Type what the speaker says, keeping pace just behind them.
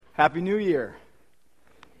Happy New Year.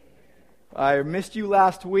 I missed you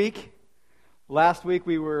last week. Last week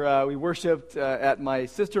we worshiped at my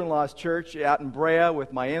sister-in-law's church out in Brea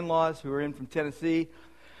with my in-laws who were in from Tennessee.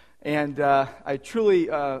 And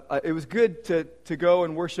it was good to go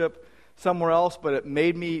and worship somewhere else, but it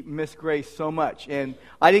made me miss Grace so much. And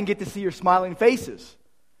I didn't get to see your smiling faces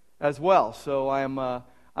as well. So I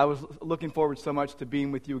was looking forward so much to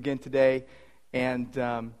being with you again today.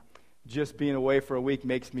 And just being away for a week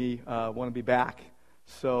makes me want to be back.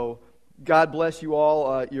 So God bless you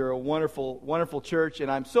all. You're a wonderful, wonderful church, and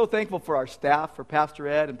I'm so thankful for our staff, for Pastor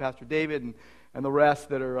Ed and Pastor David and the rest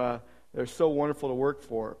that are they're so wonderful to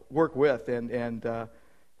work with, and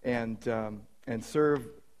serve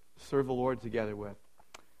the Lord together with.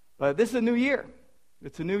 But this is a new year.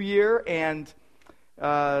 It's a new year, and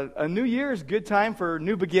a new year is a good time for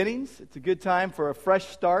new beginnings. It's a good time for a fresh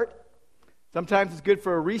start. Sometimes it's good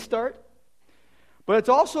for a restart, but it's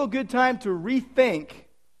also a good time to rethink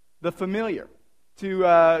the familiar,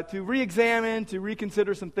 to re-examine, to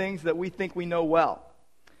reconsider some things that we think we know well.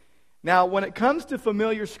 Now, when it comes to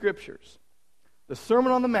familiar scriptures, the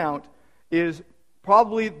Sermon on the Mount is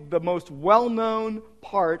probably the most well-known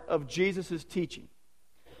part of Jesus' teaching,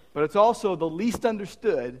 but it's also the least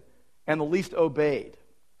understood and the least obeyed.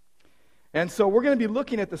 And so we're going to be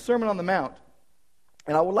looking at the Sermon on the Mount.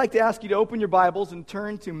 And I would like to ask you to open your Bibles and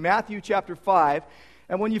turn to Matthew chapter 5.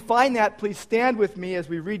 And when you find that, please stand with me as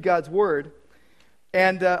we read God's Word.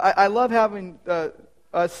 And I love having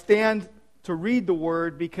us stand to read the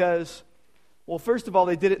Word because, well, first of all,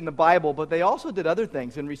 they did it in the Bible, but they also did other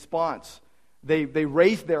things in response. They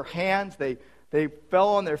raised their hands. They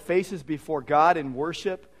fell on their faces before God in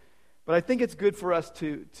worship. But I think it's good for us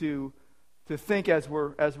to think as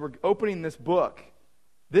we're opening this book,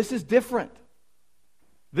 this is different.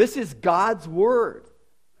 This is God's Word.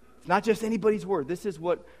 It's not just anybody's word. This is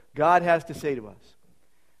what God has to say to us.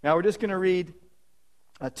 Now we're just going to read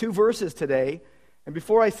 2 verses today. And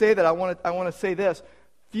before I say that, I want to say this.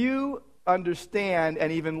 Few understand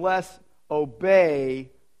and even less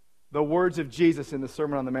obey the words of Jesus in the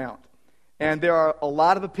Sermon on the Mount. And there are a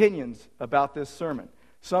lot of opinions about this sermon.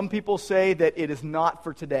 Some people say that it is not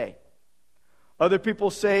for today. Other people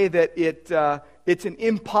say that it's an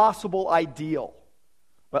impossible ideal.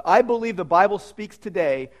 But I believe the Bible speaks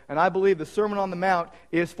today, and I believe the Sermon on the Mount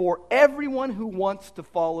is for everyone who wants to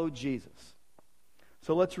follow Jesus.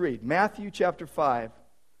 So let's read Matthew chapter 5,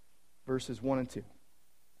 verses 1 and 2.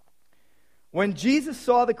 When Jesus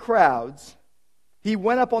saw the crowds, he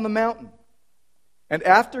went up on the mountain, and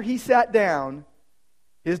after he sat down,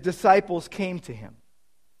 his disciples came to him.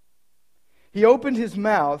 He opened his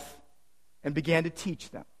mouth and began to teach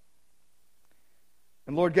them.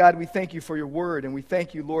 And Lord God, we thank you for your word, and we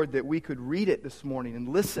thank you, Lord, that we could read it this morning and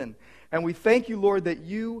listen. And we thank you, Lord, that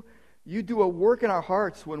you do a work in our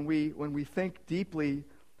hearts when we think deeply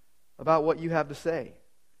about what you have to say.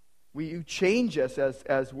 You change us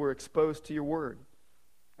as we're exposed to your word.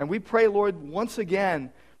 And we pray, Lord, once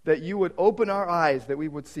again, that you would open our eyes, that we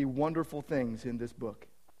would see wonderful things in this book.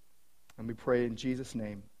 And we pray in Jesus'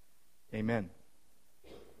 name, amen.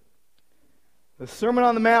 The Sermon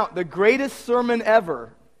on the Mount, the greatest sermon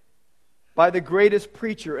ever by the greatest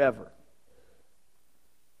preacher ever.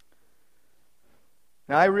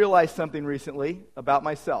 Now, I realized something recently about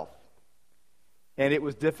myself, and it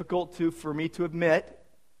was difficult for me to admit,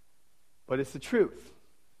 but it's the truth.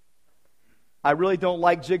 I really don't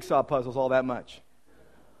like jigsaw puzzles all that much.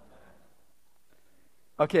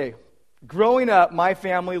 Okay, growing up, my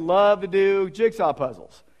family loved to do jigsaw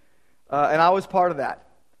puzzles, and I was part of that.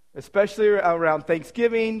 Especially around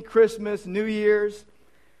Thanksgiving, Christmas, New Year's.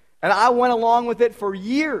 And I went along with it for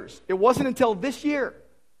years. It wasn't until this year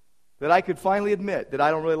that I could finally admit that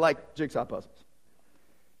I don't really like jigsaw puzzles.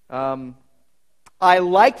 I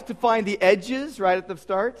liked to find the edges right at the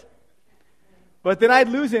start. But then I'd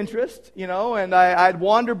lose interest, and I'd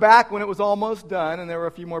wander back when it was almost done, and there were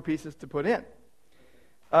a few more pieces to put in.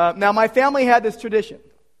 Now, my family had this tradition,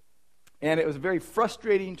 and it was a very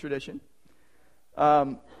frustrating tradition.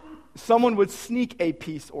 Someone would sneak a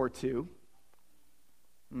piece or two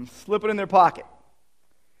and slip it in their pocket,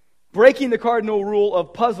 breaking the cardinal rule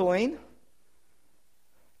of puzzling.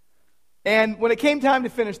 And when it came time to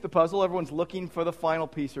finish the puzzle, everyone's looking for the final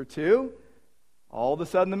piece or two. All of a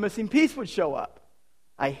sudden, the missing piece would show up.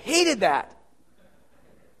 I hated that.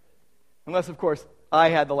 Unless, of course, I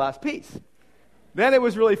had the last piece. Then it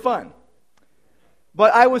was really fun.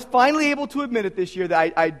 But I was finally able to admit it this year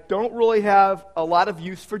that I don't really have a lot of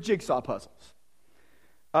use for jigsaw puzzles.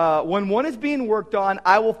 When one is being worked on,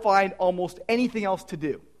 I will find almost anything else to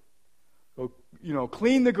do. So,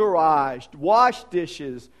 clean the garage, wash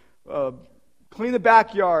dishes, clean the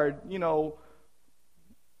backyard,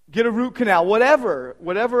 get a root canal,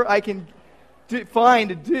 whatever I can find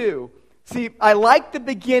to do. See, I like the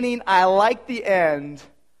beginning, I like the end.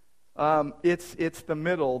 It's the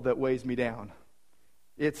middle that weighs me down.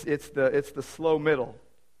 It's the slow middle.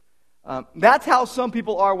 That's how some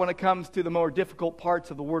people are when it comes to the more difficult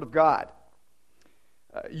parts of the Word of God.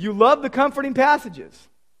 You love the comforting passages.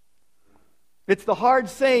 It's the hard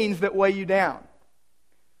sayings that weigh you down.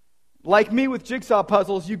 Like me with jigsaw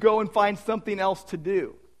puzzles, you go and find something else to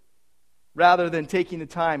do rather than taking the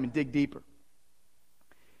time and dig deeper.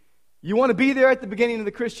 You want to be there at the beginning of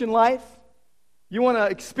the Christian life? You want to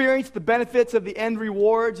experience the benefits of the end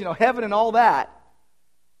rewards, heaven and all that.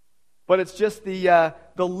 But it's just the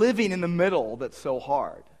living in the middle that's so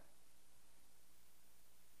hard.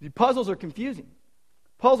 The puzzles are confusing.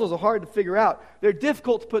 Puzzles are hard to figure out. They're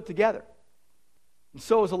difficult to put together. And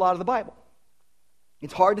so is a lot of the Bible.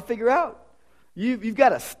 It's hard to figure out. You've got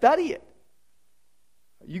to study it.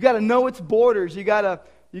 You got to know its borders. You got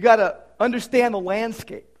to understand the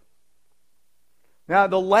landscape. Now,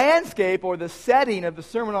 the landscape or the setting of the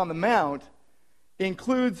Sermon on the Mount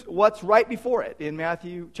includes what's right before it in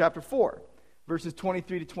Matthew chapter 4, verses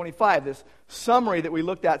 23 to 25, this summary that we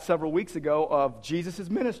looked at several weeks ago of Jesus'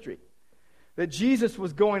 ministry. That Jesus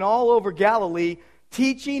was going all over Galilee,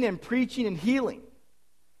 teaching and preaching and healing.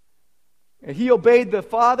 And he obeyed the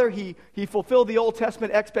Father. He fulfilled the Old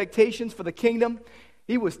Testament expectations for the kingdom.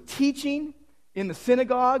 He was teaching in the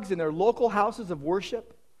synagogues, in their local houses of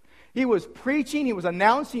worship. He was preaching. He was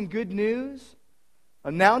announcing good news,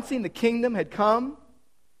 announcing the kingdom had come.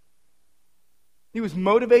 He was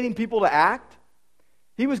motivating people to act.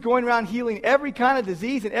 He was going around healing every kind of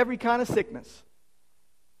disease and every kind of sickness,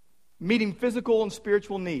 meeting physical and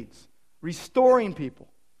spiritual needs, restoring people.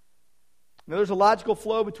 Now, there's a logical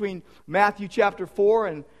flow between Matthew chapter 4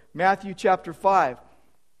 and Matthew chapter 5.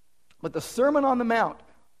 But the Sermon on the Mount,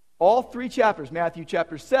 all three chapters, Matthew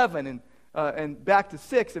chapter 7 and back to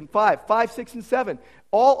 6 and 5, 6, and 7,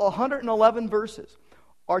 all 111 verses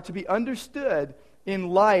are to be understood in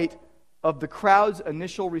light of the crowd's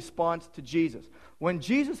initial response to Jesus. When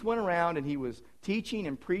Jesus went around and he was teaching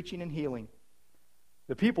and preaching and healing,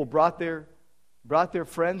 the people brought their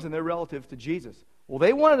friends and their relatives to Jesus. Well,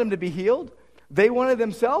 they wanted him to be healed. They wanted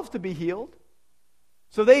themselves to be healed.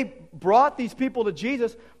 So they brought these people to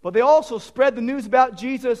Jesus, but they also spread the news about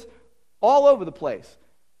Jesus all over the place.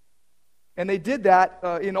 And they did that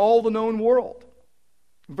in all the known world.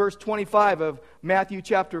 In verse 25 of Matthew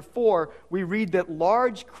chapter 4, we read that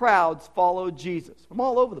large crowds followed Jesus from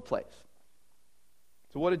all over the place.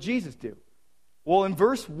 So what did Jesus do? Well, in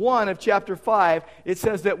verse 1 of chapter 5, it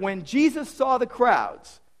says that when Jesus saw the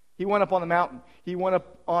crowds, he went up on the mountain. He went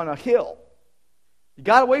up on a hill. He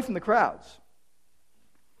got away from the crowds.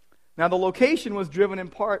 Now, the location was driven in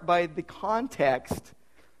part by the context,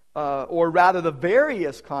 or rather the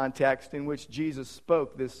various context in which Jesus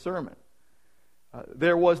spoke this sermon.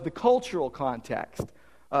 There was the cultural context.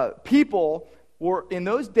 People were, in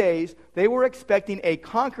those days, they were expecting a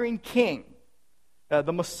conquering king.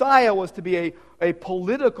 The Messiah was to be a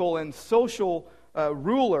political and social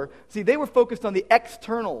ruler. See, they were focused on the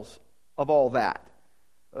externals of all that.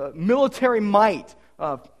 Military might,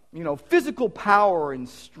 physical power and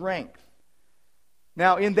strength.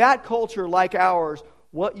 Now, in that culture like ours,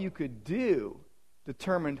 what you could do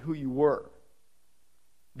determined who you were.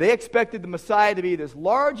 They expected the Messiah to be this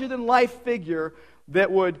larger-than-life figure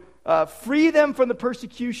that would free them from the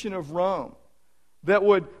persecution of Rome, that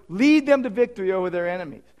would lead them to victory over their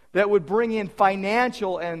enemies, that would bring in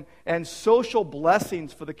financial and social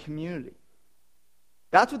blessings for the community.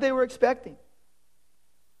 That's what they were expecting.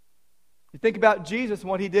 You think about Jesus and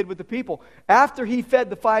what he did with the people. After he fed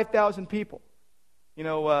the 5,000 people,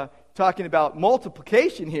 talking about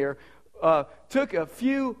multiplication here, took a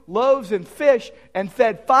few loaves and fish and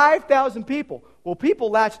fed 5,000 people. Well, people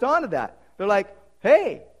latched onto that. They're like,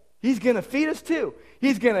 hey, he's going to feed us too.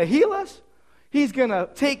 He's going to heal us. He's going to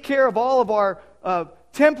take care of all of our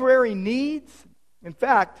temporary needs. In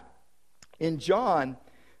fact, in John,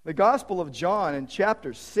 the Gospel of John in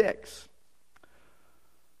chapter 6,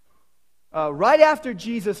 right after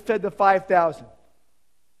Jesus fed the 5,000,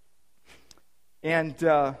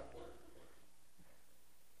 and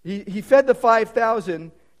he fed the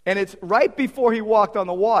 5,000, and it's right before he walked on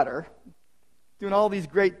the water, doing all these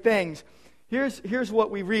great things. Here's what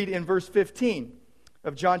we read in verse 15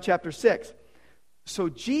 of John chapter 6. So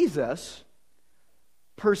Jesus,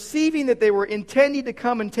 perceiving that they were intending to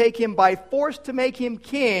come and take him by force to make him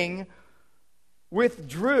king,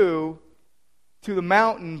 withdrew to the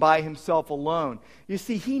mountain by himself alone. You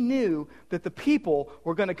see, he knew that the people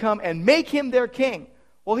were going to come and make him their king.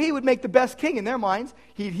 Well, he would make the best king in their minds.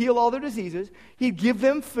 He'd heal all their diseases. He'd give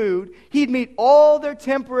them food. He'd meet all their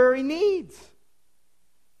temporary needs.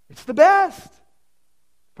 It's the best.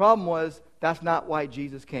 Problem was, that's not why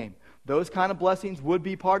Jesus came. Those kind of blessings would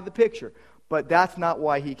be part of the picture, but that's not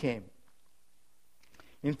why he came.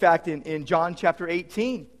 In fact, in John chapter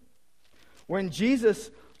 18, when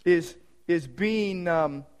Jesus is being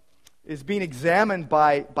examined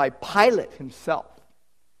by Pilate himself,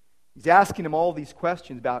 he's asking him all these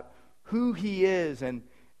questions about who he is and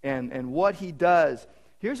what he does.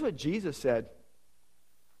 Here's what Jesus said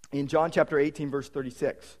in John chapter 18, verse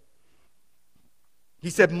 36. He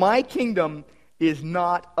said, "My kingdom is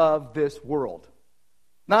not of this world."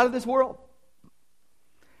 Not of this world.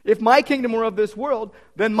 If my kingdom were of this world,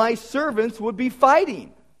 then my servants would be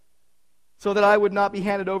fighting so that I would not be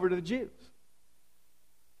handed over to the Jews.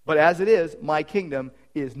 But as it is, my kingdom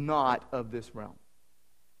is not of this realm.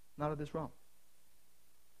 Not of this realm.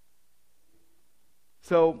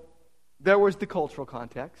 So there was the cultural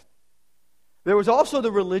context. There was also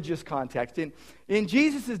the religious context. In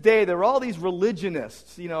Jesus' day, there were all these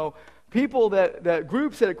religionists, people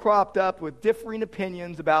groups that had cropped up with differing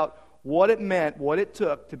opinions about what it meant, what it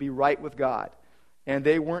took to be right with God. And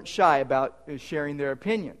they weren't shy about sharing their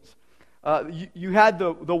opinions. You had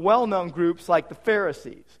the well-known groups like the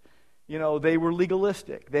Pharisees. They were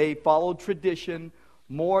legalistic. They followed tradition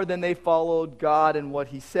more than they followed God and what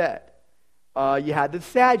he said. You had the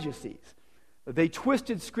Sadducees. They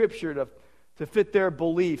twisted Scripture to fit their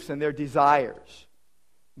beliefs and their desires.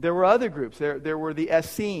 There were other groups. There were the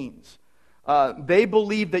Essenes. They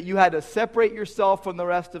believed that you had to separate yourself from the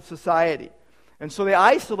rest of society. And so they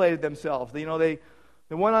isolated themselves. They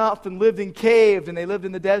went off and lived in caves and they lived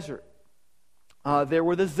in the desert. There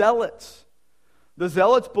were the Zealots. The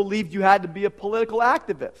Zealots believed you had to be a political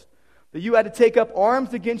activist, that you had to take up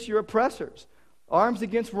arms against your oppressors, arms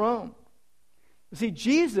against Rome. You see,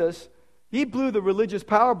 Jesus, he blew the religious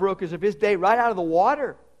power brokers of his day right out of the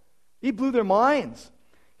water. He blew their minds.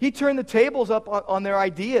 He turned the tables up on their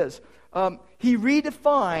ideas. He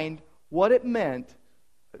redefined what it meant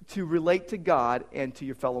to relate to God and to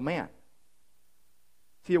your fellow man.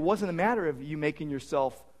 See, it wasn't a matter of you making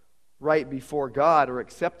yourself right before God or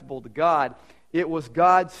acceptable to God. It was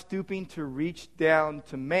God stooping to reach down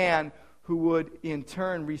to man, who would in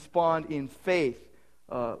turn respond in faith,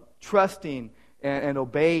 trusting and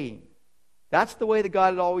obeying. That's the way that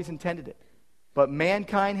God had always intended it. But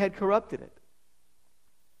mankind had corrupted it.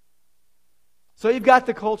 So you've got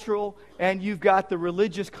the cultural and you've got the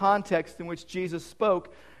religious context in which Jesus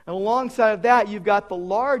spoke. And alongside of that, you've got the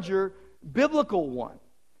larger biblical one.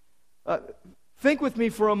 Think with me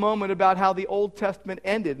for a moment about how the Old Testament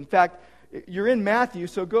ended. In fact, you're in Matthew,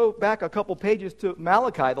 so go back a couple pages to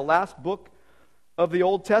Malachi, the last book of the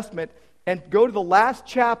Old Testament, and go to the last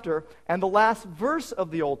chapter and the last verse of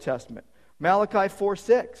the Old Testament, Malachi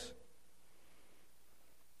 4:6.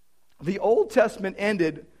 The Old Testament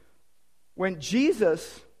ended when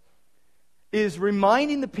Jesus is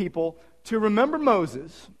reminding the people to remember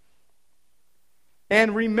Moses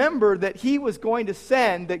and remember that he was going to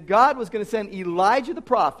send, that God was going to send Elijah the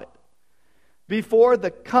prophet before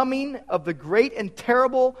the coming of the great and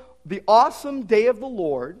terrible, the awesome day of the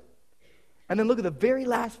Lord. And then look at the very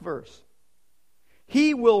last verse.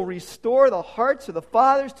 He will restore the hearts of the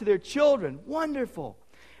fathers to their children. Wonderful.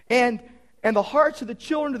 And the hearts of the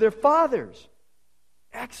children to their fathers.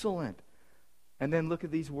 Excellent. And then look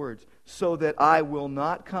at these words. So that I will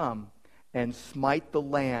not come and smite the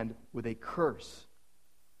land with a curse,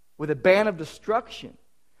 with a ban of destruction.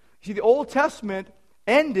 See, the Old Testament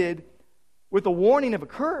ended with a warning of a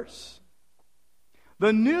curse.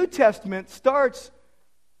 The New Testament starts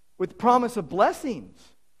with the promise of blessings.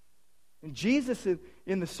 And Jesus,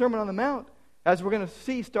 in the Sermon on the Mount, as we're going to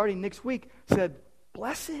see starting next week, said,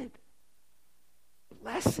 blessed,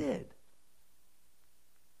 blessed,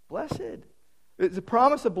 blessed. It's a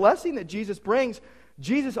promise of blessing that Jesus brings.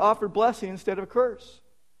 Jesus offered blessing instead of a curse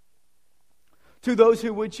to those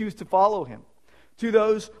who would choose to follow him, to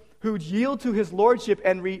those who would yield to his lordship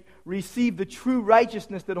and receive the true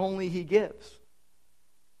righteousness that only he gives.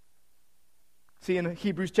 See, in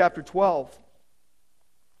Hebrews chapter 12,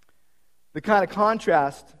 the kind of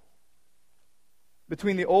contrast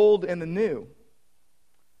between the old and the new.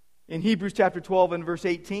 In Hebrews chapter 12 and verse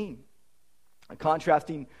 18,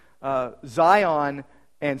 contrasting Zion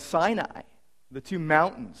and Sinai, the two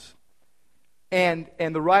mountains. And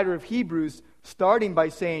the writer of Hebrews starting by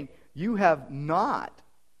saying, you have not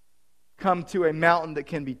come to a mountain that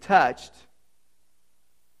can be touched,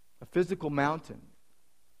 a physical mountain,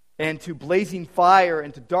 and to blazing fire,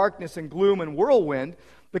 and to darkness and gloom and whirlwind,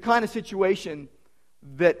 the kind of situation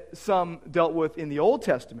that some dealt with in the Old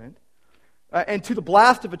Testament, and to the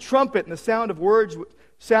blast of a trumpet, and the sound of words.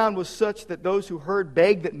 Sound was such that those who heard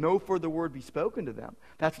begged that no further word be spoken to them.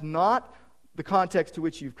 That's not the context to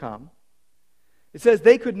which you've come. It says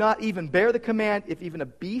they could not even bear the command, if even a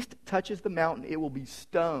beast touches the mountain, it will be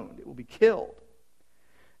stoned, it will be killed.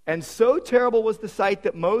 And so terrible was the sight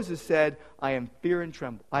that Moses said, I am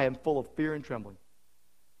full of fear and trembling.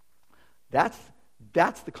 That's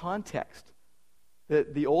the context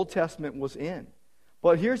that the Old Testament was in.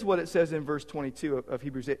 But here's what it says in verse 22 of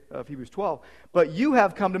Hebrews 12. But you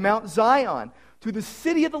have come to Mount Zion, to the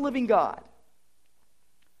city of the living God,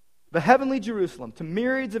 the heavenly Jerusalem, to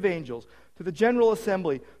myriads of angels, to the general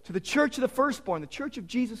assembly, to the church of the firstborn, the church of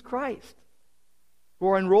Jesus Christ, who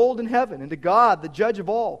are enrolled in heaven, and to God, the judge of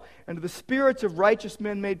all, and to the spirits of righteous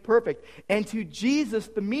men made perfect, and to Jesus,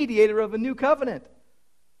 the mediator of a new covenant,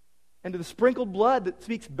 and to the sprinkled blood that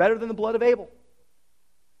speaks better than the blood of Abel.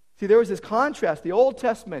 See, there was this contrast, the Old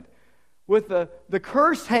Testament with the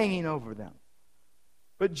curse hanging over them.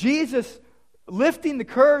 But Jesus lifting the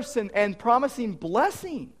curse and promising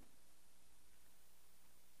blessing.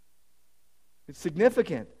 It's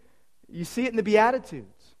significant. You see it in the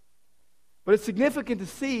Beatitudes. But it's significant to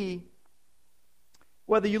see,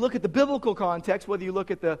 whether you look at the biblical context, whether you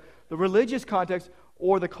look at the religious context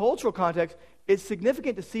or the cultural context, it's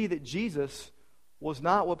significant to see that Jesus was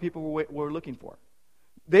not what people were looking for.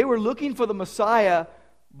 They were looking for the Messiah,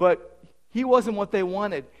 but he wasn't what they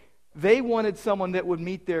wanted. They wanted someone that would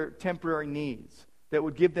meet their temporary needs, that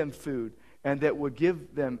would give them food, and that would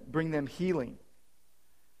bring them healing.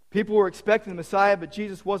 People were expecting the Messiah, but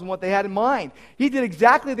Jesus wasn't what they had in mind. He did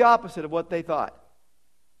exactly the opposite of what they thought.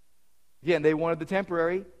 Again, they wanted the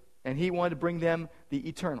temporary, and he wanted to bring them the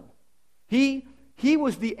eternal. He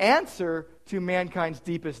was the answer to mankind's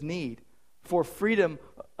deepest need for freedom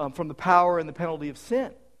from the power and the penalty of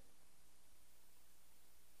sin.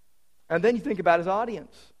 And then you think about his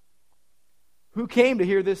audience. Who came to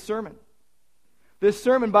hear this sermon? This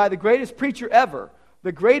sermon by the greatest preacher ever,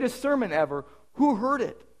 the greatest sermon ever. Who heard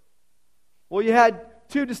it? Well, you had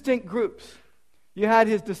two distinct groups. You had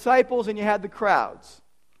his disciples and you had the crowds.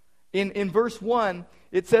 In verse 1,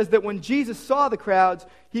 it says that when Jesus saw the crowds,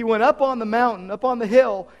 he went up on the mountain, up on the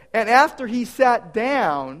hill, and after he sat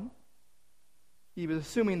down, he was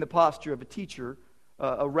assuming the posture of a teacher.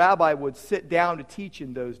 A rabbi would sit down to teach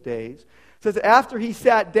in those days. It says after he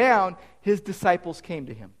sat down, his disciples came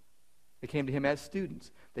to him. They came to him as students.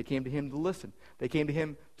 They came to him to listen. They came to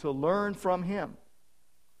him to learn from him.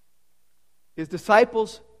 His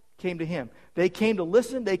disciples came to him. They came to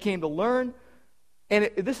listen. They came to learn. And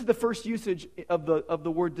this is the first usage of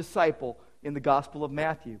the word disciple in the Gospel of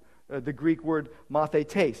Matthew. The Greek word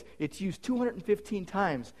mathetes. It's used 215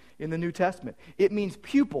 times in the New Testament. It means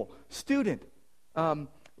pupil, student,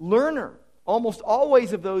 learner, almost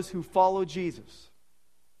always of those who follow Jesus.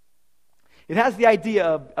 It has the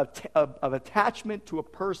idea of attachment to a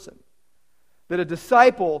person, that a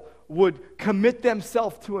disciple would commit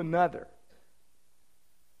themselves to another.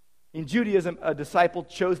 In Judaism, a disciple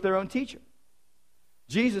chose their own teacher.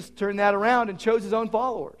 Jesus turned that around and chose his own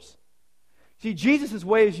followers. See, Jesus'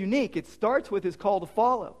 way is unique. It starts with his call to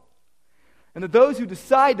follow. And that those who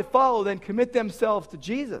decide to follow then commit themselves to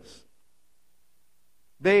Jesus.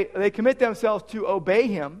 They commit themselves to obey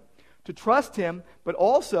him, to trust him, but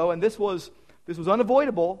also, and this was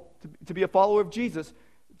unavoidable to be a follower of Jesus,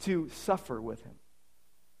 to suffer with him.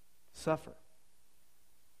 Suffer.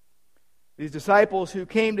 These disciples who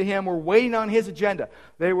came to him were waiting on his agenda.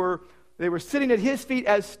 They were sitting at his feet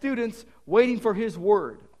as students, waiting for his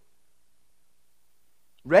word.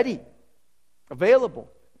 Ready,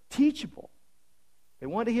 available, teachable. They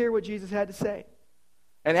wanted to hear what Jesus had to say.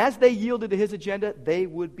 And as they yielded to his agenda, they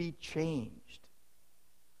would be changed.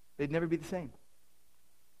 They'd never be the same.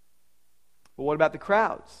 But what about the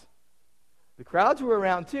crowds? The crowds were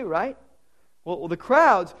around too, right? Well, the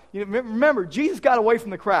crowds, remember, Jesus got away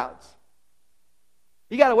from the crowds.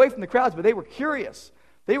 He got away from the crowds, but they were curious.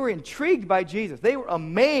 They were intrigued by Jesus. They were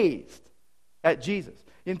amazed at Jesus.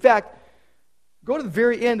 In fact, go to the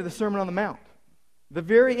very end of the Sermon on the Mount. The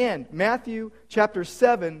very end, Matthew chapter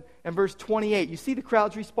 7 and verse 28. You see the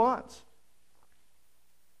crowd's response.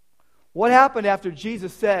 What happened after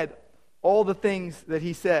Jesus said all the things that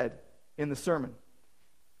he said in the sermon?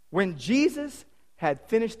 When Jesus had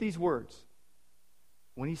finished these words,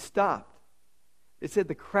 when he stopped, it said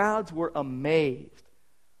the crowds were amazed.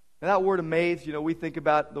 Now that word amazed, we think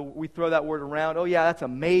about, we throw that word around. Oh yeah, that's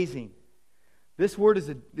amazing. This word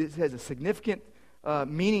has a significant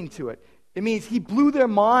meaning to it. It means he blew their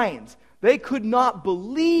minds. They could not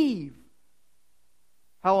believe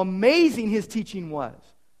how amazing his teaching was.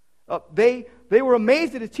 They were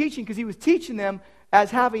amazed at his teaching because he was teaching them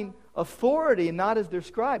as having authority and not as their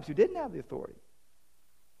scribes who didn't have the authority.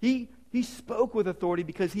 He spoke with authority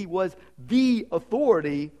because he was the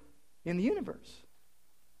authority in the universe.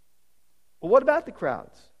 Well, what about the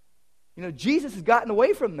crowds? Jesus has gotten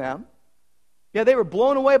away from them. Yeah, they were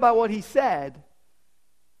blown away by what he said.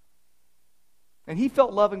 And he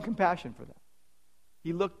felt love and compassion for them.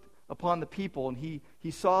 He looked upon the people and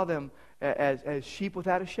he saw them as sheep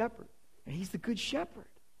without a shepherd. And he's the good shepherd.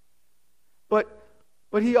 But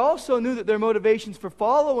he also knew that their motivations for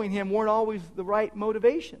following him weren't always the right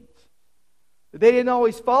motivations. They didn't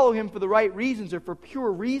always follow him for the right reasons or for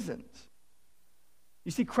pure reasons.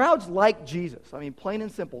 You see, crowds like Jesus. I mean, plain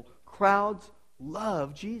and simple, crowds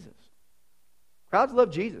love Jesus. Crowds love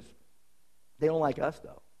Jesus. They don't like us,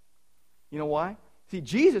 though. You know why? See,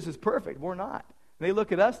 Jesus is perfect. We're not. And they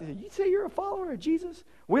look at us and say, you say you're a follower of Jesus?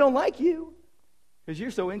 We don't like you because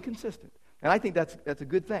you're so inconsistent. And I think that's a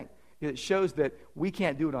good thing. It shows that we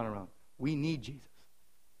can't do it on our own. We need Jesus.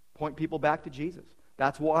 Point people back to Jesus.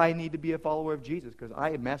 That's why I need to be a follower of Jesus, because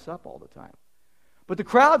I mess up all the time. But the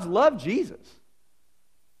crowds love Jesus.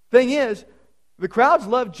 Thing is, the crowds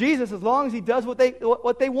love Jesus as long as he does what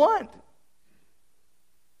they want.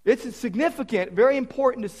 It's significant, very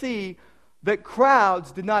important to see that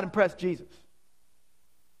crowds did not impress Jesus.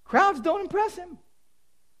 Crowds don't impress him.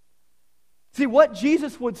 See, what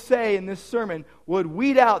Jesus would say in this sermon would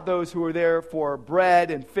weed out those who were there for bread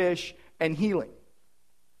and fish and healing.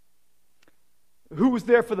 Who was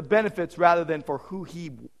there for the benefits rather than for who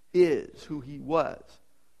he is, who he was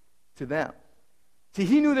to them. See,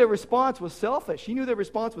 he knew their response was selfish. He knew their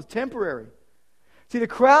response was temporary. See, the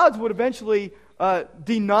crowds would eventually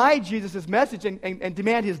deny Jesus' message and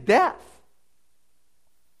demand his death.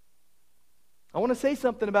 I want to say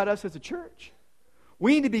something about us as a church.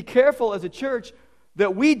 We need to be careful as a church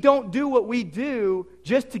that we don't do what we do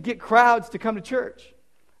just to get crowds to come to church,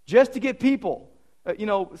 just to get people,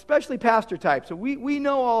 especially pastor types. So we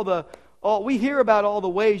know we hear about all the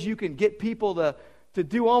ways you can get people to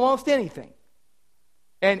do almost anything.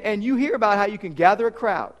 And you hear about how you can gather a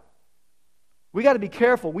crowd. We got to be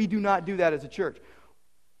careful. We do not do that as a church.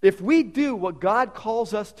 If we do what God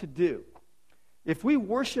calls us to do, if we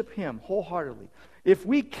worship him wholeheartedly, if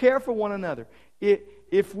we care for one another,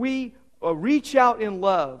 if we reach out in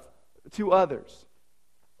love to others,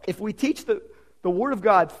 if we teach the Word of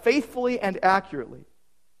God faithfully and accurately,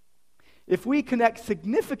 if we connect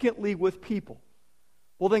significantly with people,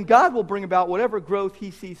 well, then God will bring about whatever growth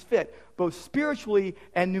he sees fit, both spiritually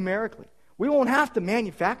and numerically. We won't have to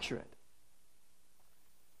manufacture it.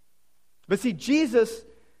 But see, Jesus,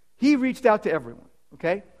 he reached out to everyone,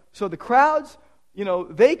 okay? So the crowds,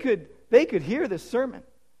 they could hear this sermon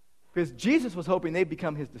because Jesus was hoping they'd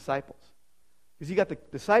become his disciples. Because you got the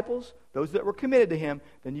disciples, those that were committed to him,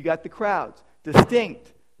 then you got the crowds,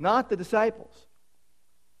 distinct, not the disciples.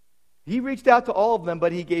 He reached out to all of them,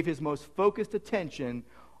 but he gave his most focused attention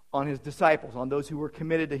on his disciples, on those who were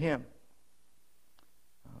committed to him.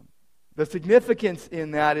 The significance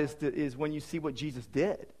in that is when you see what Jesus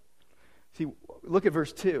did. See, look at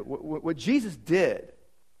verse 2. What Jesus did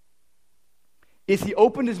is he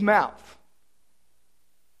opened his mouth.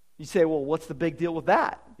 You say, well, what's the big deal with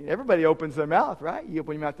that? Everybody opens their mouth, right? You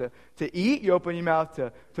open your mouth to eat. You open your mouth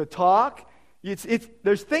to talk.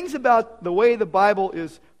 There's things about the way the Bible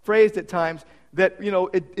is phrased at times that,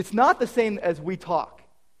 it's not the same as we talk.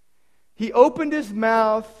 He opened his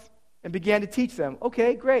mouth and began to teach them.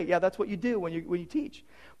 Okay, great. Yeah, that's what you do when you teach.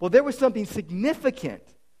 Well, there was something significant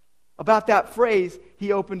about that phrase,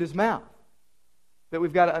 he opened his mouth, that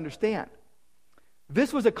we've got to understand.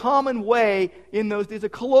 This was a common way in those days, a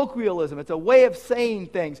colloquialism. It's a way of saying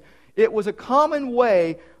things. It was a common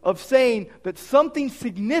way of saying that something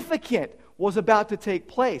significant was about to take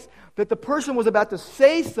place, that the person was about to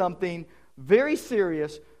say something very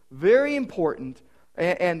serious, very important,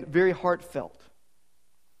 and very heartfelt.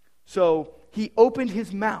 So he opened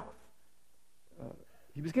his mouth.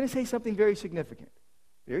 He was going to say something very significant,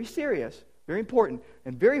 very serious, very important,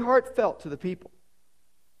 and very heartfelt to the people.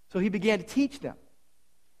 So he began to teach them.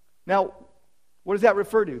 Now, what does that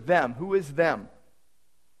refer to? Them. Who is them?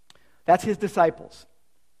 That's his disciples.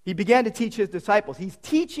 He began to teach his disciples. He's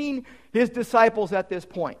teaching his disciples at this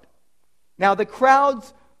point. Now, the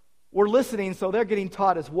crowds were listening, so they're getting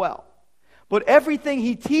taught as well. But everything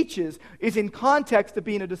he teaches is in context of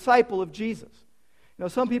being a disciple of Jesus.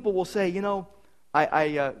 Some people will say,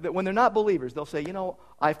 that when they're not believers, they'll say,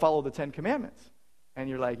 I follow the 10 Commandments. And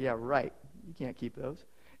you're like, yeah, right. You can't keep those.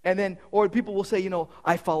 And then, or people will say,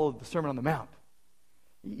 I followed the Sermon on the Mount.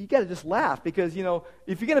 You got to just laugh because, if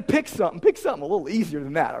you're going to pick something a little easier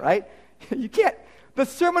than that, all right? You can't. The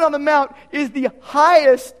Sermon on the Mount is the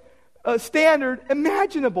highest standard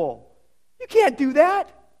imaginable. You can't do that.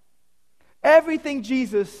 Everything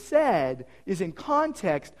Jesus said is in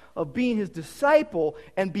context of being his disciple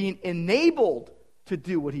and being enabled to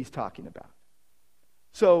do what he's talking about.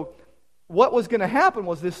 So what was going to happen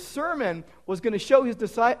was this sermon was going to show his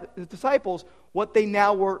disciples what they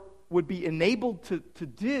now would be enabled to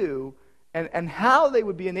do and how they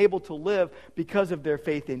would be enabled to live because of their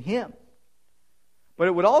faith in him. But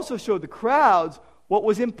it would also show the crowds what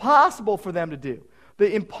was impossible for them to do.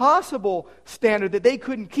 The impossible standard that they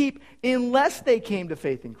couldn't keep unless they came to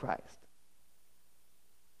faith in Christ.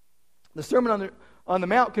 The Sermon on the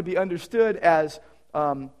Mount could be understood as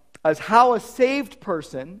how a saved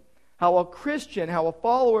person, how a Christian, how a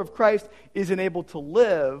follower of Christ is enabled to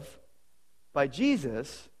live by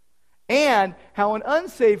Jesus, and how an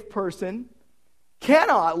unsaved person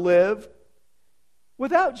cannot live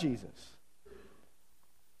without Jesus.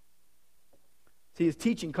 See, his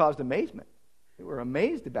teaching caused amazement. They were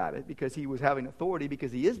amazed about it because he was having authority,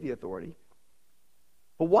 because he is the authority.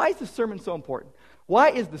 But why is the sermon so important? Why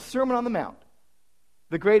is the Sermon on the Mount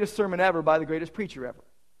the greatest sermon ever by the greatest preacher ever?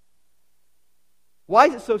 Why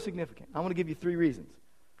is it so significant? I want to give you 3 reasons.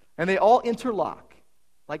 And they all interlock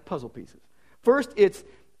like puzzle pieces. First, it's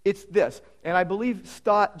this. And I believe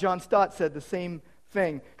John Stott said the same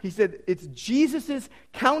thing. He said it's Jesus'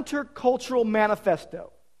 countercultural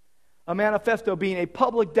manifesto. A manifesto being a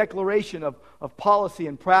public declaration of policy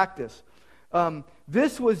and practice.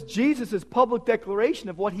 This was Jesus' public declaration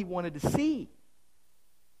of what he wanted to see.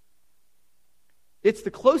 It's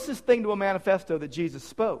the closest thing to a manifesto that Jesus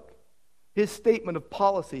spoke. His statement of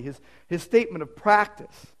policy, his statement of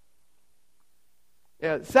practice.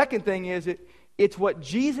 Second thing is, it's what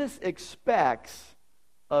Jesus expects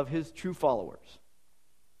of his true followers.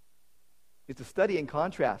 It's a study in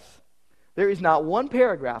contrast. There is not one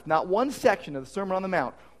paragraph, not one section of the Sermon on the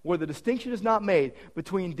Mount where the distinction is not made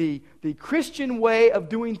between the Christian way of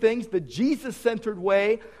doing things, the Jesus-centered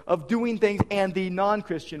way of doing things, and the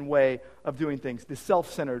non-Christian way of doing things, the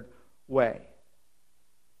self-centered way.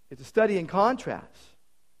 It's a study in contrast.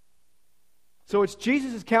 So it's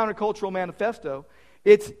Jesus' countercultural manifesto.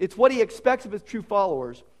 It's what he expects of his true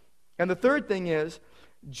followers. And the third thing is,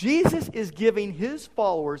 Jesus is giving his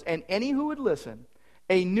followers and any who would listen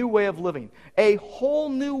a new way of living, a whole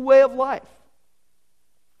new way of life.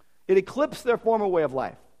 It eclipsed their former way of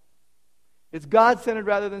life. It's God-centered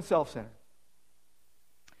rather than self-centered.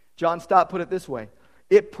 John Stott put it this way: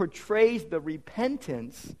 it portrays the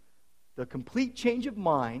repentance, the complete change of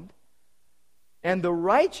mind, and the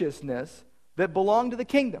righteousness that belong to the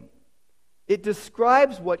kingdom. It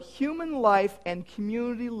describes what human life and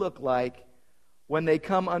community look like when they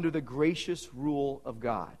come under the gracious rule of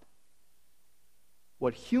God.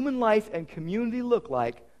 What human life and community look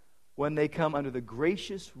like when they come under the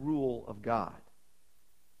gracious rule of God.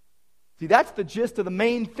 See, that's the gist of the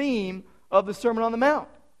main theme of the Sermon on the Mount.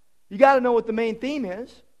 You got to know what the main theme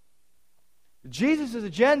is. Jesus'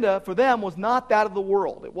 agenda for them was not that of the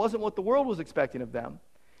world. It wasn't what the world was expecting of them.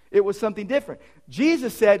 It was something different.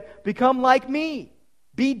 Jesus said, become like me.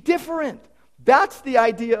 Be different. That's the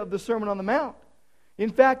idea of the Sermon on the Mount. In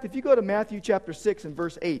fact, if you go to Matthew chapter 6 and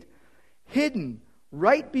verse 8, hidden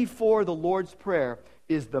right before the Lord's Prayer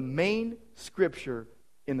is the main scripture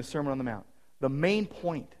in the Sermon on the Mount. The main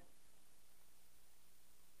point.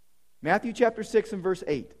 Matthew chapter 6 and verse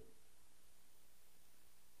 8.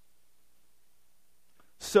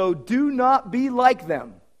 So do not be like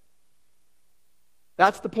them.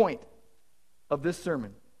 That's the point of this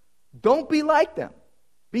sermon. Don't be like them.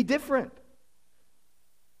 Be different.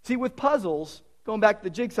 See, with puzzles, going back to the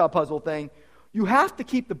jigsaw puzzle thing, you have to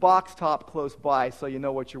keep the box top close by so you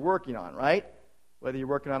know what you're working on, right? Whether you're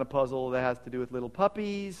working on a puzzle that has to do with little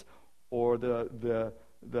puppies, or the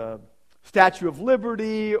Statue of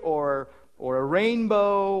Liberty, or a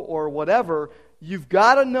rainbow, or whatever, you've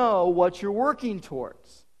got to know what you're working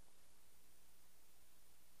towards.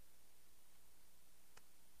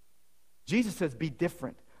 Jesus says, be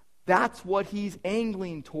different. That's what he's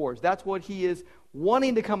angling towards. That's what he is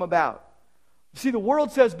wanting to come about. See, the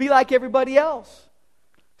world says, be like everybody else.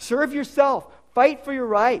 Serve yourself. Fight for your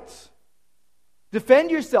rights. Defend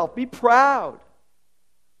yourself. Be proud.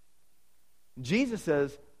 Jesus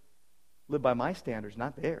says, live by my standards,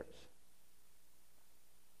 not theirs.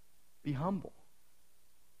 Be humble.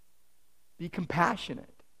 Be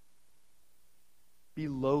compassionate. Be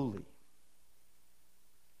lowly.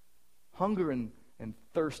 Hunger and and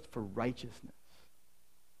thirst for righteousness.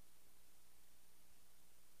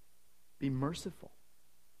 Be merciful.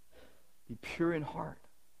 Be pure in heart.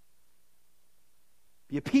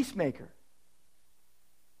 Be a peacemaker.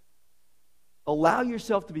 Allow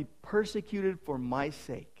yourself to be persecuted for my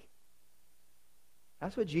sake.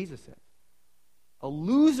 That's what Jesus said. A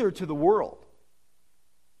loser to the world,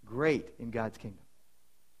 great in God's kingdom.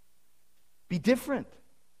 Be different.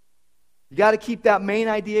 You got to keep that main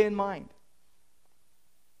idea in mind.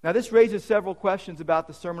 Now, this raises several questions about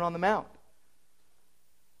the Sermon on the Mount.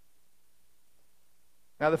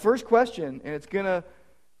 Now, the first question, and it's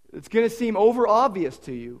gonna seem over obvious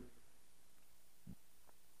to you,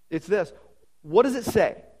 it's this: what does it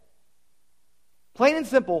say? Plain and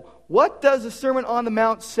simple, what does the Sermon on the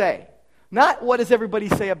Mount say? Not what does everybody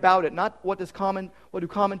say about it, not what do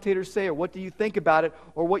commentators say, or what do you think about it,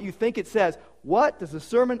 or what you think it says. What does the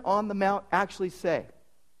Sermon on the Mount actually say?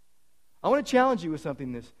 I want to challenge you with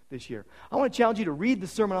something this year. I want to challenge you to read the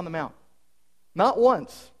Sermon on the Mount. Not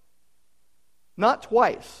once, not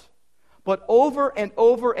twice, but over and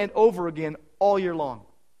over and over again all year long.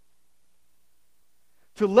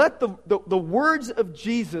 To let the words of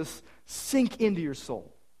Jesus sink into your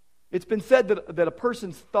soul. It's been said that a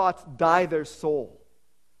person's thoughts dye their soul.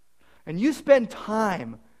 And you spend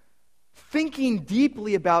time thinking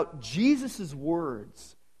deeply about Jesus'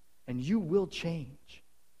 words, and you will change.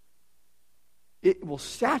 It will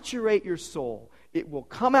saturate your soul. It will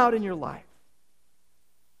come out in your life.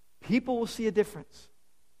 People will see a difference.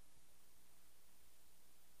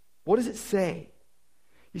 What does it say?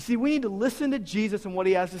 You see, we need to listen to Jesus and what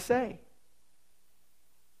he has to say.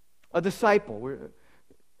 A disciple.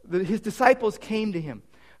 His disciples came to him.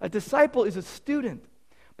 A disciple is a student,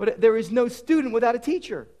 but there is no student without a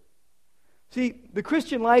teacher. See, the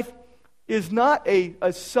Christian life is not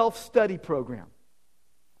a self-study program.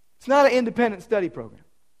 It's not an independent study program.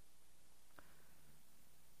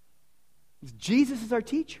 Jesus is our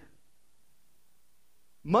teacher.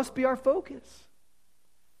 Must be our focus.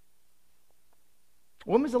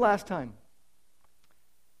 When was the last time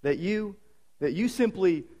that you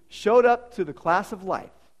simply showed up to the class of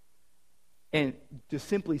life and just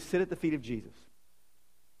simply sit at the feet of Jesus?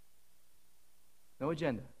 No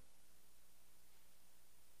agenda.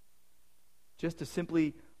 Just to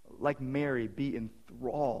simply, like Mary, be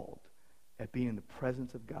enthralled at being in the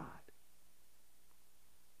presence of God.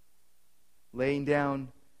 Laying down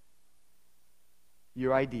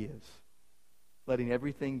your ideas, letting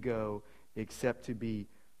everything go except to be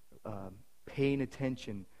paying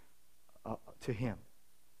attention to him.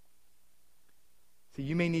 So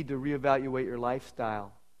you may need to reevaluate your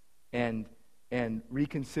lifestyle and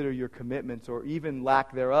reconsider your commitments, or even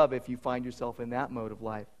lack thereof if you find yourself in that mode of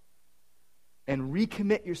life. And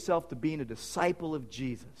recommit yourself to being a disciple of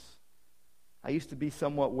Jesus. I used to be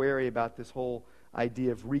somewhat wary about this whole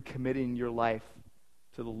idea of recommitting your life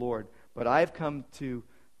to the Lord. But I've come to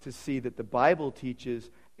see that the Bible teaches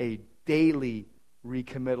a daily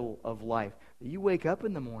recommittal of life. That you wake up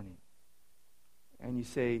in the morning and you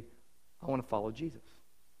say, I want to follow Jesus.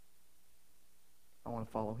 I want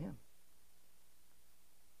to follow him.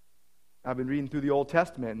 I've been reading through the Old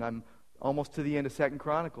Testament, and I'm almost to the end of 2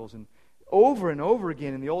 Chronicles, and over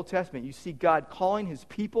again in the Old Testament, you see God calling his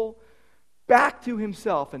people back to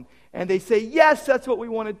himself. And they say, yes, that's what we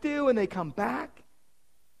want to do. And they come back,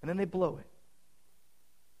 and then they blow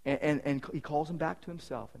it. And he calls them back to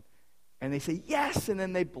himself. And they say, yes, and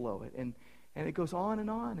then they blow it. And it goes on and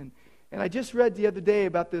on. And I just read the other day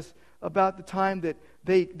about the time that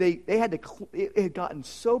they had it had gotten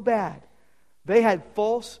so bad. They had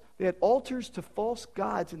altars to false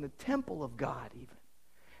gods in the temple of God even.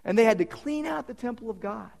 And they had to clean out the temple of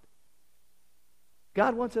God.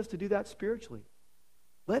 God wants us to do that spiritually.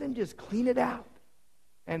 Let him just clean it out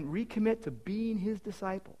and recommit to being his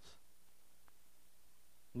disciples.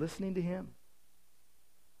 Listening to him.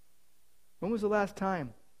 When was the last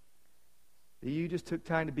time that you just took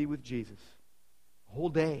time to be with Jesus? A whole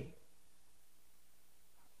day?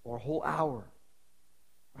 Or a whole hour?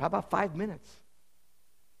 Or how about 5 minutes?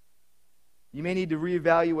 You may need to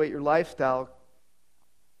reevaluate your lifestyle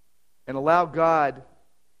and allow God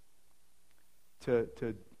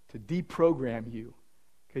to deprogram you.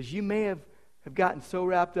 Because you may have gotten so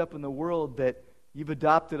wrapped up in the world that you've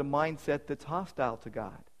adopted a mindset that's hostile to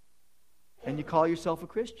God. And you call yourself a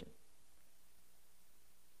Christian.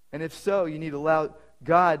 And if so, you need to allow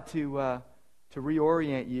God to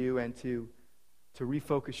reorient you and to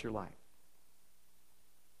refocus your life.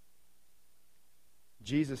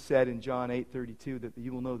 Jesus said in John 8:32 that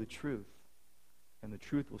you will know the truth, and the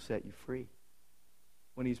truth will set you free.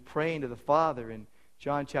 When he's praying to the Father in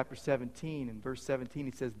John chapter 17 and verse 17,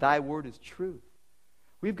 he says, "Thy word is truth."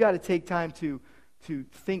 We've got to take time to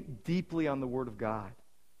think deeply on the Word of God,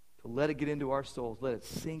 to let it get into our souls, let it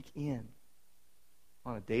sink in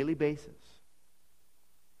on a daily basis.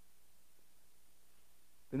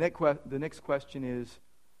 The next question is,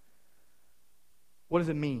 what does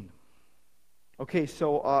it mean? Okay,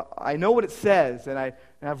 so I know what it says, and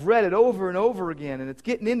I've read it over and over again, and it's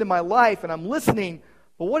getting into my life, and I'm listening,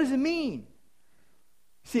 but what does it mean?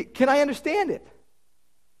 See, can I understand it?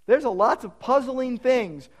 There's a lot of puzzling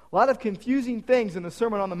things, a lot of confusing things in the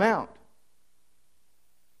Sermon on the Mount.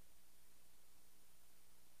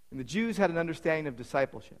 And the Jews had an understanding of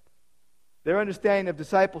discipleship. Their understanding of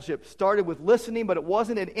discipleship started with listening, but it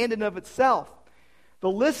wasn't an end in of itself.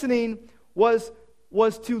 The listening was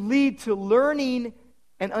to lead to learning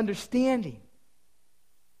and understanding.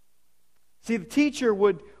 See, the teacher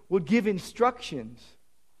would give instructions.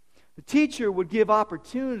 The teacher would give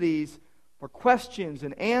opportunities for questions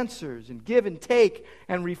and answers and give and take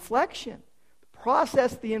and reflection.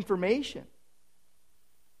 Process the information.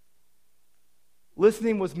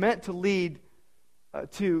 Listening was meant to lead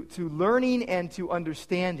to learning and to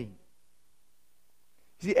understanding.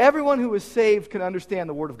 See, everyone who is saved can understand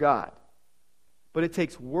the Word of God. But it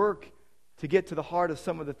takes work to get to the heart of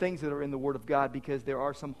some of the things that are in the Word of God, because there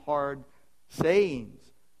are some hard sayings,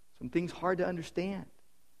 some things hard to understand.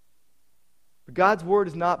 But God's Word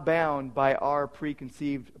is not bound by our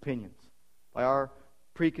preconceived opinions, by our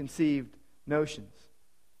preconceived notions.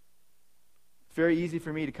 It's very easy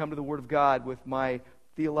for me to come to the Word of God with my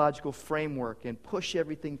theological framework and push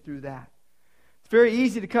everything through that. It's very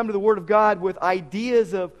easy to come to the Word of God with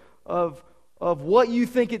ideas of what you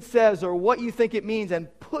think it says or what you think it means and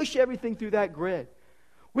push everything through that grid.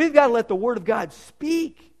 We've got to let the Word of God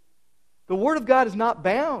speak. The Word of God is not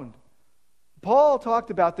bound. Paul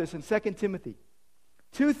talked about this in 2 Timothy.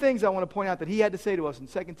 Two things I want to point out that he had to say to us in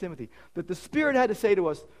 2 Timothy, that the Spirit had to say to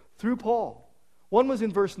us through Paul. One was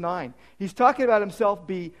in verse 9. He's talking about himself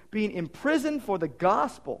being imprisoned for the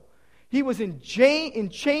gospel. He was in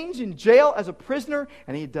chains, in jail as a prisoner,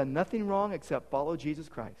 and he had done nothing wrong except follow Jesus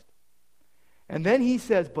Christ. And then he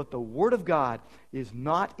says, but the Word of God is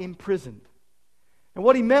not imprisoned. And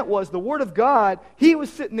what he meant was the Word of God, he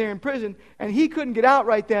was sitting there in prison, and he couldn't get out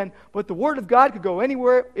right then, but the Word of God could go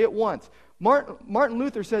anywhere it wants. Martin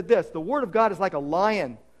Luther said this, the Word of God is like a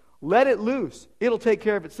lion. Let it loose. It'll take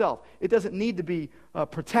care of itself. It doesn't need to be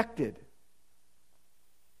protected.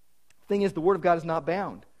 The thing is, the Word of God is not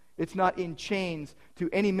bound. It's not in chains to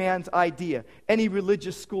any man's idea, any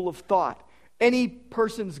religious school of thought, any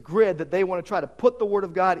person's grid that they want to try to put the Word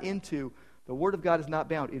of God into. The Word of God is not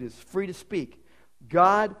bound. It is free to speak.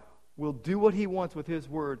 God will do what He wants with His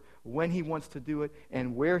Word when He wants to do it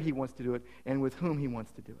and where He wants to do it and with whom He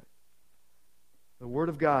wants to do it. The Word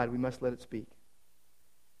of God, we must let it speak.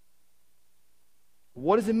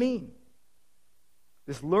 What does it mean?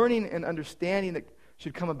 This learning and understanding that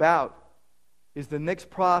should come about is the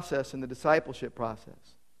next process in the discipleship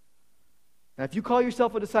process. Now, if you call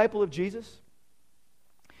yourself a disciple of Jesus,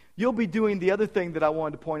 you'll be doing the other thing that I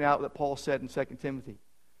wanted to point out that Paul said in 2 Timothy,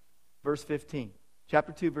 verse 15.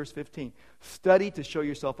 Chapter 2, verse 15. Study to show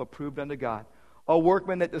yourself approved unto God, a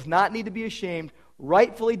workman that does not need to be ashamed,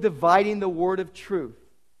 rightfully dividing the word of truth,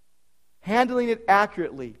 handling it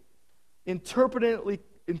accurately,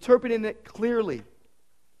 interpreting it clearly.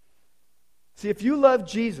 See, if you love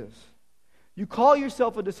Jesus, you call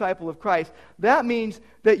yourself a disciple of Christ, that means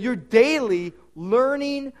that you're daily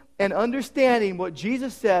learning and understanding what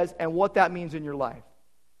Jesus says and what that means in your life.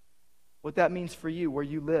 What that means for you, where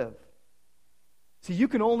you live. See, you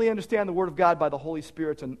can only understand the Word of God by the Holy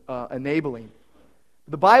Spirit's enabling.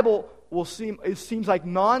 The Bible seems like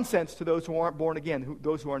nonsense to those who aren't born again,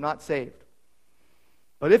 those who are not saved.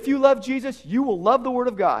 But if you love Jesus, you will love the Word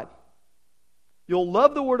of God. You'll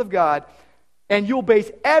love the Word of God, and you'll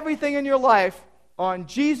base everything in your life on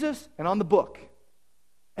Jesus and on the book.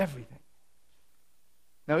 Everything.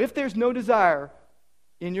 Now, if there's no desire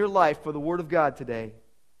in your life for the Word of God today,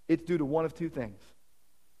 it's due to one of two things.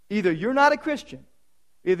 Either you're not a Christian,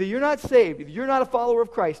 either you're not saved, either you're not a follower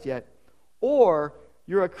of Christ yet, or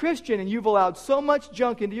you're a Christian and you've allowed so much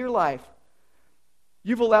junk into your life.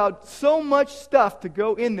 You've allowed so much stuff to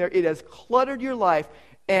go in there. It has cluttered your life,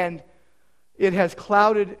 and it has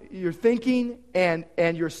clouded your thinking, and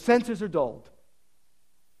your senses are dulled.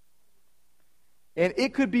 And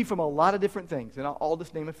it could be from a lot of different things, and I'll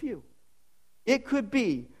just name a few. It could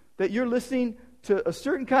be that you're listening to a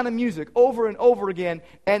certain kind of music over and over again,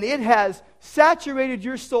 and it has saturated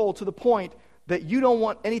your soul to the point that you don't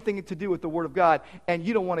want anything to do with the Word of God, and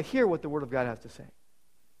you don't want to hear what the Word of God has to say.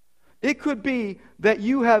 It could be that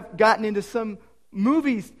you have gotten into some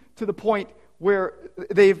movies to the point where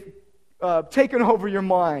they've taken over your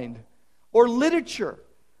mind. Or literature.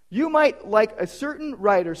 You might like a certain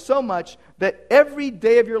writer so much that every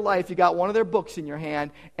day of your life you got one of their books in your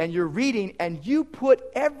hand and you're reading and you put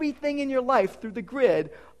everything in your life through the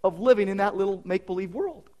grid of living in that little make-believe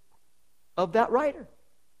world of that writer.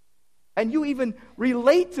 And you even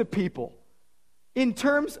relate to people in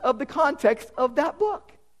terms of the context of that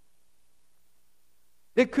book.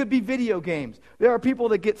 It could be video games. There are people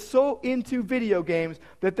that get so into video games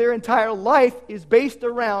that their entire life is based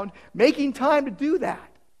around making time to do that.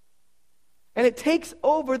 And it takes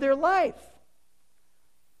over their life.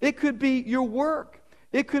 It could be your work.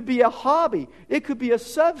 It could be a hobby. It could be a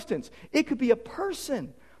substance. It could be a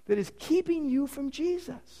person that is keeping you from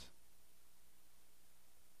Jesus.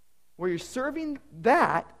 Where you're serving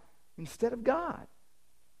that instead of God.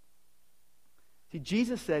 See,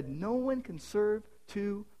 Jesus said, no one can serve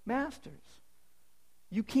two masters.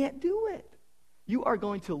 You can't do it. You are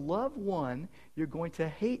going to love one, you're going to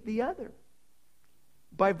hate the other.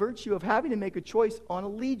 By virtue of having to make a choice on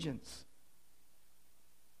allegiance.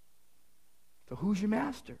 So who's your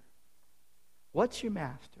master? What's your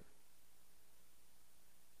master?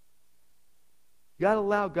 You got to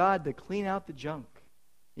allow God to clean out the junk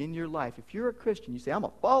in your life. If you're a Christian, you say, I'm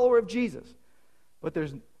a follower of Jesus, but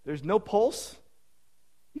there's no pulse.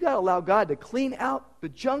 You got to allow God to clean out the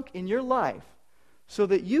junk in your life so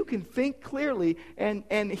that you can think clearly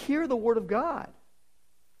and hear the Word of God.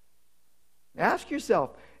 Ask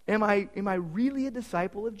yourself, am I really a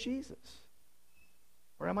disciple of Jesus?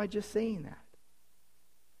 Or am I just saying that?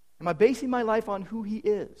 Am I basing my life on who He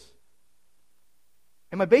is?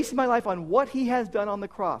 Am I basing my life on what He has done on the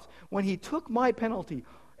cross? When He took my penalty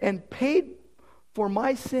and paid for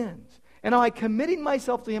my sins. And am I committing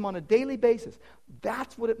myself to Him on a daily basis?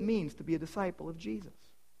 That's what it means to be a disciple of Jesus.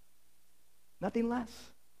 Nothing less.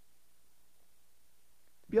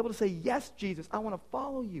 To be able to say, yes, Jesus, I want to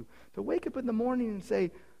follow you. To wake up in the morning and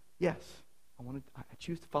say, yes, I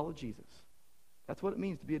choose to follow Jesus. That's what it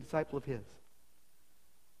means to be a disciple of His.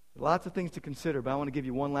 Lots of things to consider, but I want to give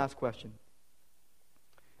you one last question.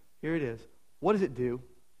 Here it is. What does it do?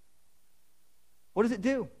 What does it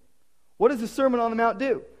do? What does the Sermon on the Mount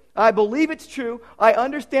do? I believe it's true. I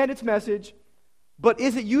understand its message. But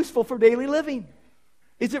is it useful for daily living?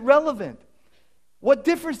 Is it relevant? What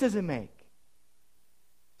difference does it make?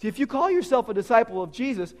 See, if you call yourself a disciple of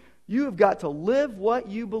Jesus, you have got to live what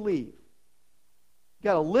you believe. You've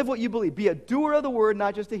got to live what you believe. Be a doer of the word,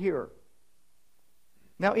 not just a hearer.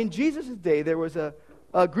 Now, in Jesus' day, there was a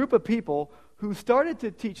group of people who started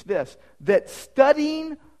to teach this, that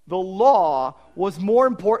studying the law was more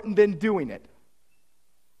important than doing it.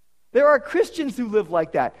 There are Christians who live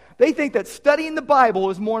like that. They think that studying the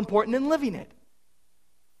Bible is more important than living it.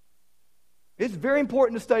 It's very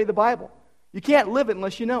important to study the Bible. You can't live it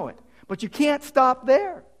unless you know it. But you can't stop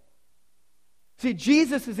there. See,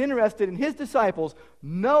 Jesus is interested in His disciples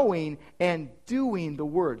knowing and doing the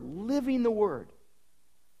Word, living the Word.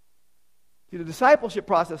 See, the discipleship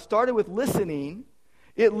process started with listening.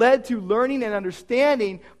 It led to learning and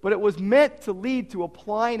understanding, but it was meant to lead to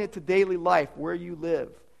applying it to daily life, where you live,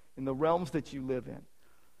 in the realms that you live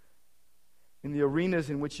in the arenas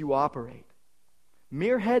in which you operate.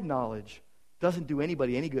 Mere head knowledge doesn't do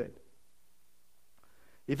anybody any good.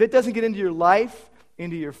 If it doesn't get into your life,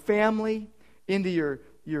 into your family, into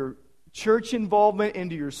your church involvement,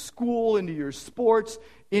 into your school, into your sports,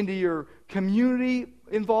 into your community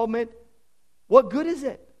involvement, what good is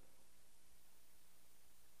it?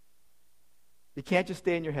 It can't just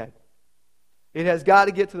stay in your head. It has got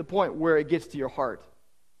to get to the point where it gets to your heart.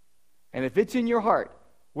 And if it's in your heart,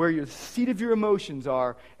 where your seat of your emotions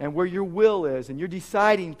are, and where your will is, and you're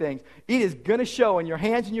deciding things, it is going to show in your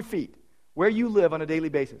hands and your feet where you live on a daily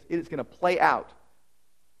basis. It is going to play out.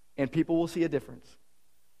 And people will see a difference.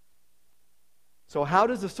 So how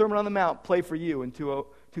does the Sermon on the Mount play for you in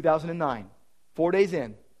 2009? 4 days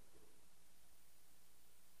in.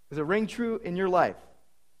 Does it ring true in your life?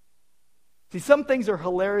 See, some things are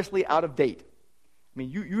hilariously out of date. I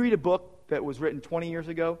mean, you read a book that was written 20 years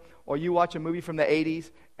ago, or you watch a movie from the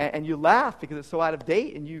 80s, and you laugh because it's so out of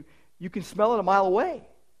date, and you can smell it a mile away.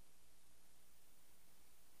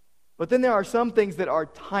 But then there are some things that are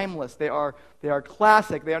timeless. They are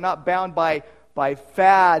classic. They are not bound by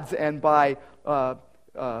fads and by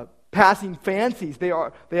passing fancies. They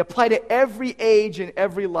apply to every age and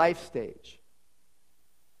every life stage.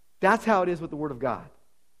 That's how it is with the Word of God.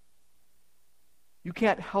 You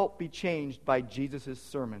can't help be changed by Jesus'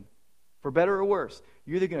 sermon. For better or worse,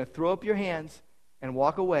 you're either going to throw up your hands and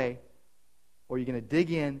walk away, or you're going to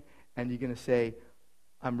dig in and you're going to say,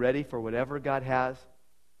 I'm ready for whatever God has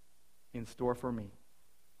in store for me.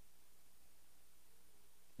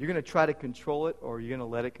 You're going to try to control it, or you're going to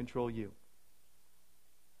let it control you.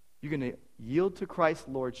 You're going to yield to Christ's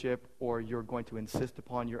lordship, or you're going to insist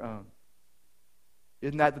upon your own.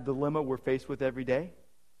 Isn't that the dilemma we're faced with every day?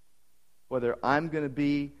 Whether I'm going to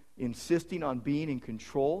be insisting on being in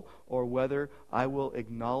control, or whether I will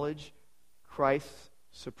acknowledge Christ's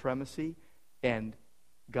supremacy and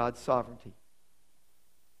God's sovereignty.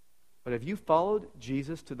 But have you followed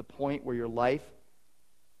Jesus to the point where your life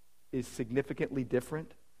is significantly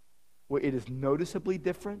different? Where it is noticeably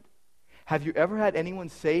different? Have you ever had anyone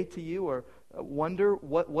say to you or wonder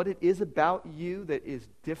what it is about you that is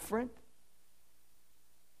different?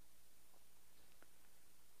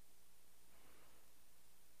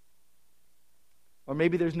 Or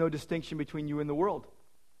maybe there's no distinction between you and the world.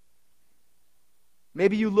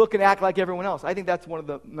 Maybe you look and act like everyone else. I think that's one of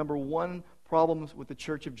the number one problems with the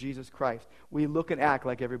Church of Jesus Christ. We look and act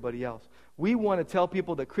like everybody else. We want to tell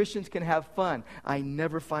people that Christians can have fun. I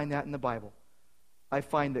never find that in the Bible. I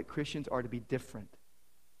find that Christians are to be different.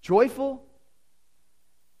 Joyful,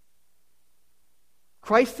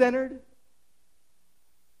 Christ-centered.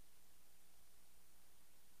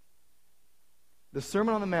 The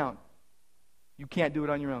Sermon on the Mount, you can't do it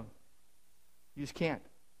on your own. You just can't.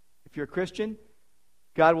 If you're a Christian,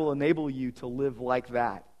 God will enable you to live like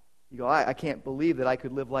that. You go, I can't believe that I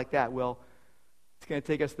could live like that. Well, it's going to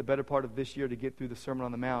take us the better part of this year to get through the Sermon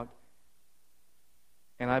on the Mount.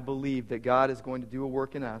 And I believe that God is going to do a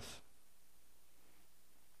work in us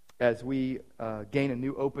as we gain a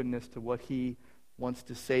new openness to what He wants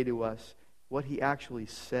to say to us, what He actually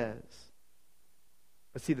says.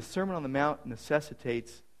 But see, the Sermon on the Mount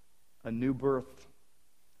necessitates a new birth,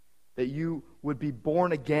 that you would be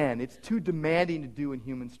born again. It's too demanding to do in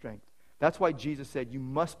human strength. That's why Jesus said, you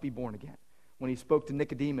must be born again, when He spoke to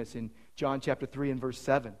Nicodemus in John chapter 3 and verse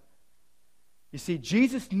 7. You see,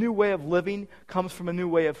 Jesus' new way of living comes from a new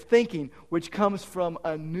way of thinking, which comes from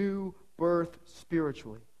a new birth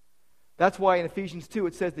spiritually. That's why in Ephesians 2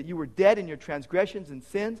 it says that you were dead in your transgressions and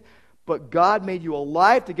sins, but God made you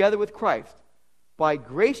alive together with Christ. By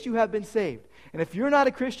grace you have been saved. And if you're not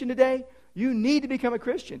a Christian today, you need to become a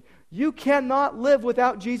Christian. You cannot live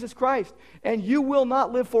without Jesus Christ. And you will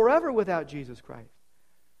not live forever without Jesus Christ.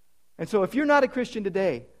 And so if you're not a Christian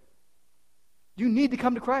today, you need to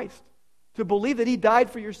come to Christ. To believe that He died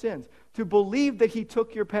for your sins. To believe that He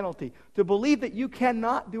took your penalty. To believe that you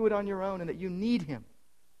cannot do it on your own and that you need Him.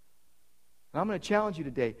 And I'm going to challenge you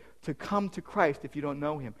today to come to Christ if you don't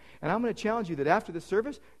know Him. And I'm going to challenge you that after the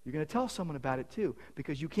service, you're going to tell someone about it too.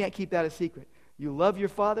 Because you can't keep that a secret. You love your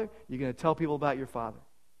Father, you're going to tell people about your Father.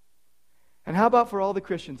 And how about for all the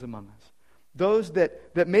Christians among us? Those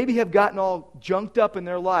that maybe have gotten all junked up in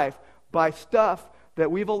their life by stuff that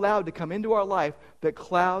we've allowed to come into our life that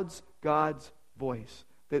clouds God's voice,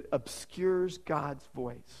 that obscures God's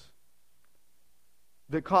voice,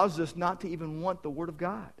 that causes us not to even want the Word of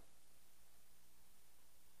God.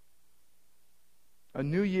 A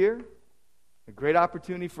new year, a great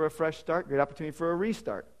opportunity for a fresh start, great opportunity for a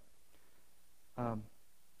restart.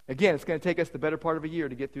 Again, it's going to take us the better part of a year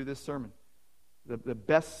to get through this sermon. The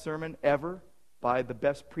best sermon ever by the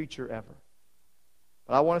best preacher ever.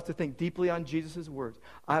 But I want us to think deeply on Jesus' words.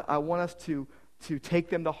 I want us to take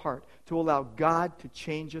them to heart, to allow God to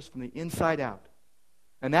change us from the inside out.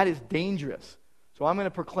 And that is dangerous. So I'm going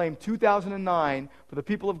to proclaim 2009 for the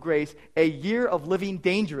people of Grace a year of living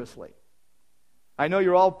dangerously. I know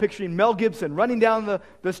you're all picturing Mel Gibson running down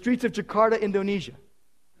the streets of Jakarta, Indonesia.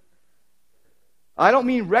 I don't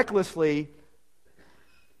mean recklessly,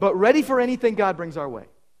 but ready for anything God brings our way.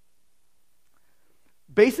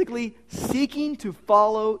 Basically, seeking to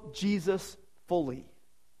follow Jesus fully.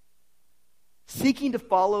 Seeking to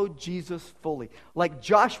follow Jesus fully. Like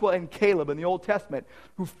Joshua and Caleb in the Old Testament,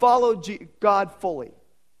 who followed God fully.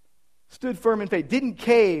 Stood firm in faith. Didn't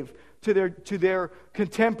cave to their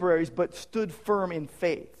contemporaries, but stood firm in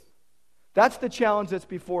faith. That's the challenge that's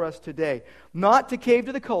before us today. Not to cave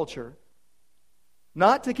to the culture,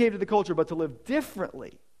 but to live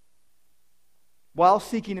differently while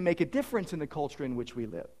seeking to make a difference in the culture in which we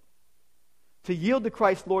live. To yield to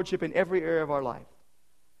Christ's lordship in every area of our life.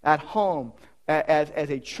 At home, as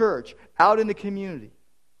a church, out in the community.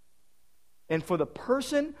 And for the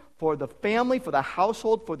person, for the family, for the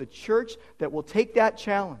household, for the church that will take that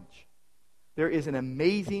challenge, there is an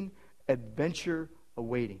amazing adventure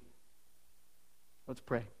awaiting. Let's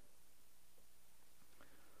pray.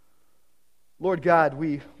 Lord God,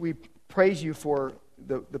 we praise You for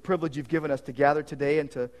the privilege You've given us to gather today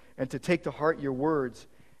and to take to heart Your words.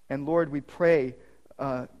 And Lord, we pray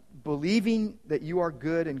believing that you are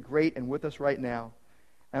good and great and with us right now.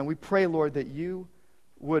 And we pray, Lord, that you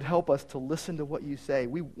would help us to listen to what you say.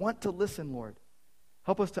 We want to listen, Lord.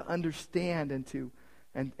 Help us to understand and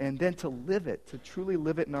then to live it, to truly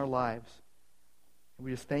live it in our lives. And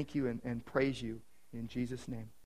we just thank you and praise you in Jesus' name.